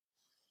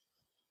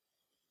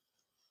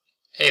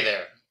Hey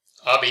there,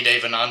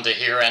 Abhidevananda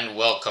here, and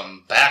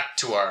welcome back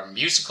to our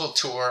musical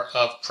tour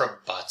of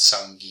Prabhat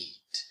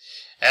Sangeet.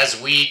 As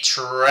we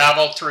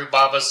travel through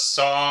Baba's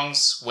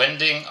songs,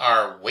 wending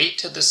our way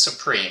to the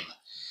Supreme,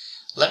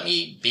 let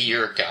me be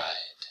your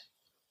guide.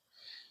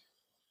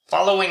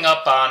 Following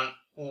up on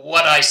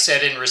what I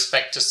said in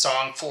respect to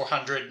Song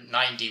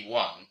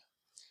 491,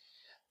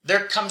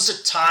 there comes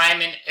a time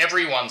in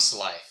everyone's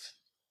life.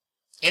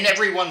 In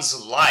everyone's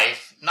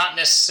life, not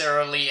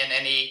necessarily in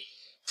any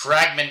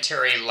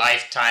fragmentary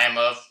lifetime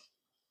of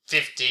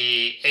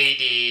 50,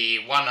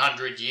 80,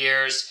 100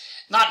 years,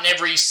 not in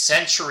every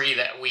century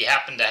that we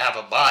happen to have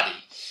a body,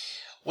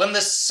 when the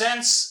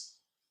sense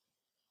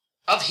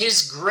of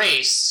His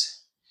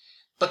grace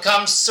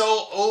becomes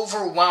so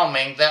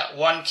overwhelming that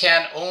one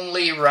can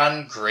only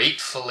run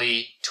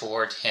gratefully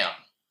toward Him.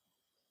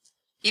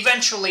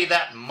 Eventually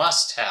that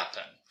must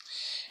happen.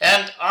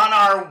 And on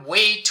our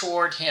way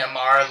toward Him,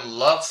 our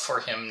love for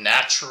Him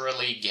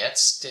naturally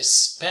gets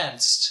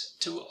dispensed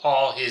to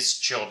all His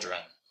children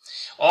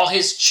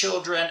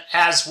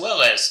as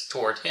well as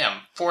toward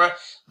Him, for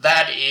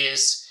that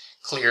is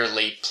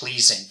clearly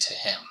pleasing to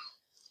Him.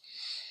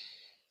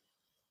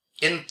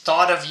 In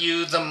thought of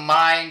you, the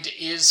mind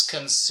is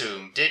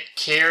consumed. It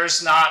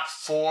cares not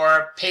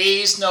for,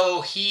 pays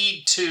no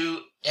heed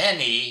to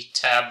any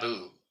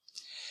taboo.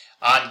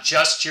 On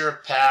just your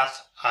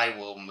path I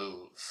will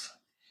move.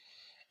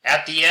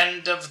 At the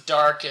end of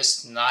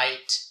darkest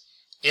night,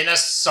 in a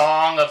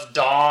song of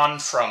dawn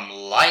from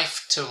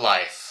life to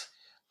life,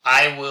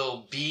 I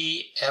will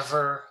be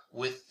ever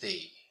with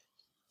thee.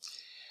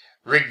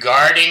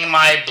 Regarding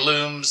my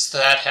blooms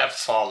that have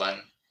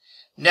fallen,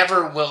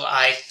 never will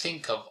I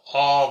think of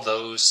all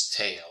those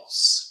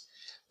tales.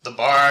 The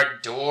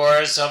barred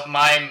doors of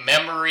my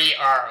memory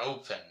are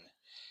open.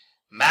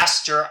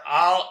 Master,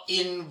 I'll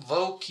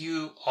invoke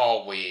you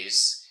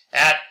always,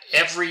 at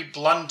every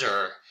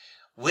blunder.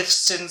 With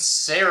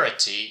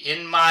sincerity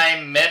in my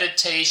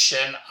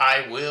meditation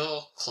I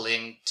will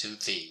cling to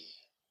thee.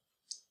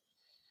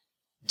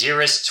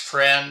 Dearest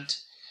friend,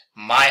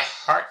 my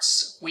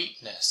heart's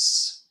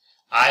sweetness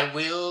I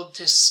will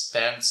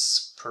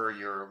dispense per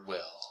your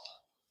will.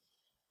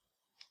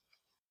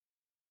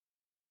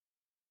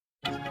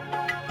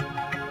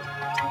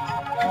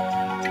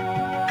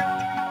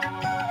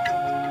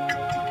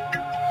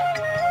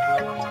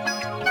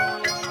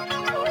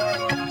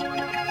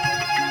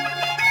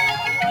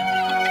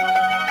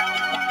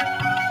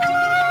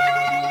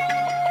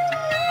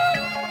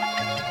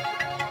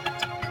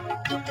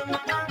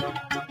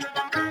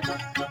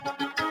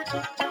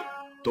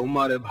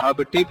 তোমার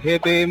ভাবটি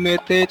ভেবে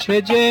মেতেছে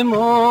যে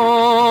মন,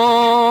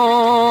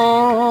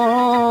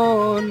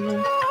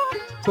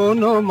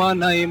 কোনো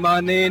মানাই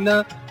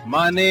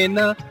মানে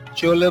না,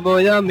 চলবো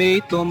আমি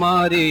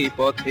তোমারই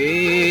পথে,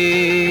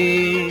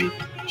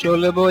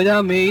 চলবো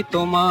আমি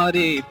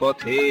তোমারই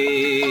পথে,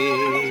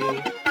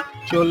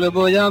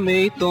 চলবো আমি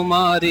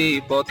তোমারই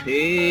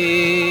পথে,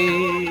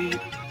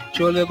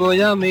 চলবো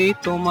আমি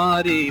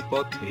তোমারই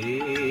পথে।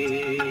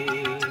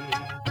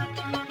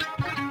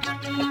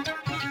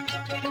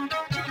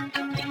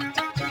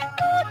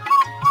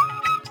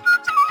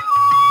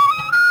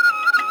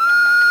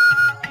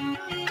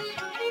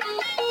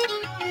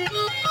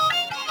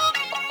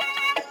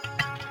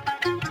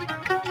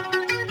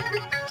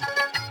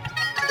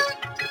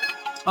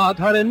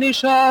 আধার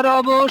নিশার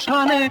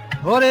অবসানে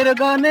ভোরের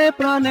গানে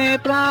প্রাণে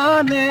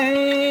প্রাণে,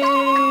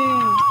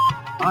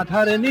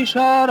 আধার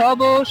নিশার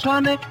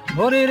অবসানে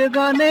ভোরের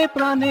গানে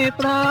প্রাণে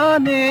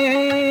প্রাণে,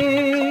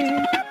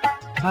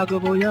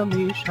 থাকবো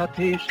আমি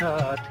সাথে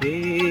সাথে,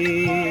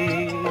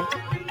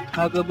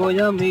 থাকবো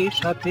আমি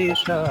সাথে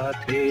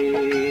সাথে,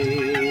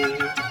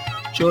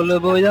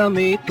 চলবো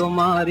আমি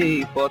তোমারই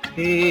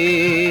পথে,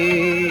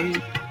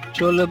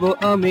 চলবো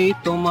আমি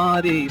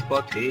তোমারই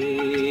পথে।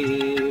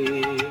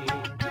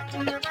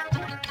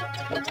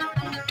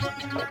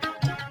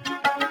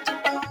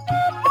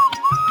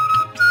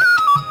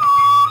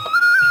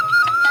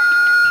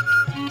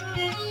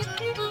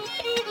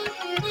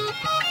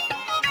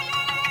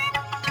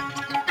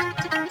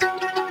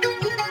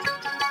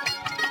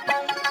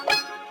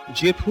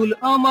 যে ফুল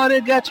আমার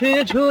গেছে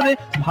ঝরে,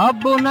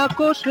 ভাববো না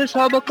কো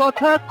সব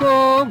কথা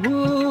কভু।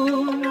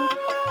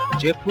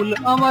 যে ফুল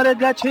আমার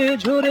গেছে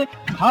ঝরে,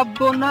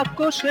 ভাববো না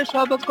কো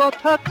সব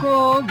কথা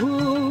কভু।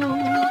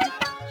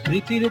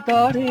 স্মৃতির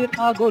দ্বারের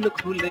আগল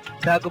খুলে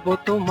ডাকবো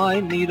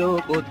তোমায়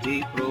নিরবধি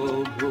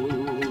প্রভু।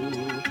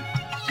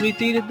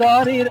 স্মৃতির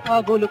দ্বারের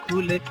আগল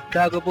খুলে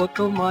ডাকবো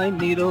তোমায়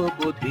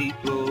নিরবধি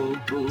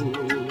প্রভু।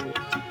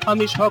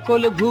 আমি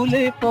সকল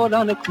ভুলে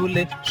পরাণ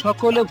খুলে,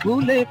 সকল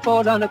ভুলে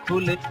পরাণ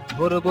খুলে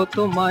ধরবো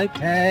তোমায়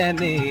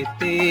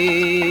ধ্যানেতে,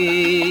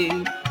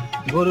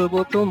 ধরবো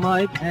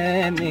তোমায়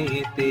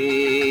ধ্যানেতে।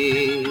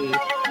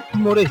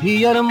 মোর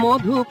হিয়ার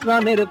মধু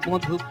প্রাণের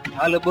মধু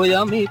ঢালবো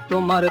আমি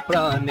তোমার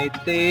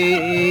প্রাণেতে,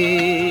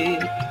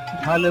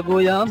 ঢালবো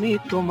আমি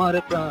তোমার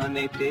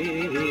প্রাণেতে।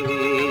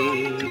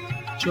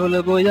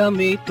 চলবো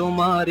আমি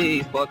তোমারই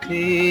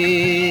পথে,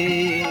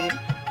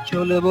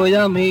 চলবো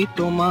আমি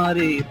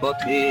তোমারই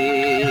পথে,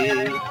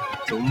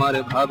 তোমার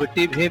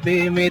ভাবটি ভেবে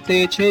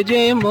মেতেছে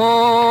যে মন,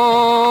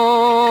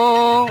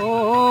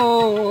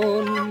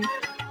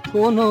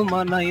 কোনো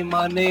মানাই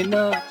মানে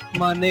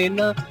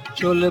না,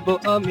 চলবো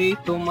আমি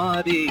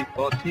তোমারই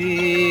পথে,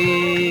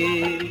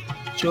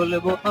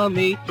 চলবো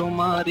আমি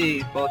তোমারই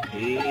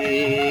পথে,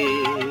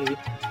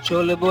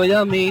 চলবো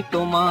আমি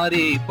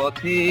তোমারই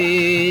পথে,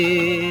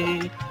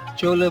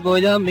 চলবো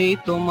আমি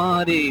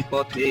তোমারই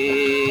পথে,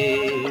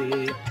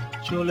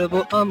 চলবো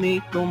আমি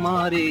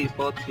তোমারই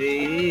পথে,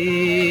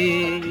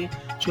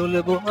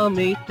 চলবো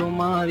আমি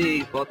তোমারই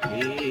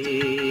পথে।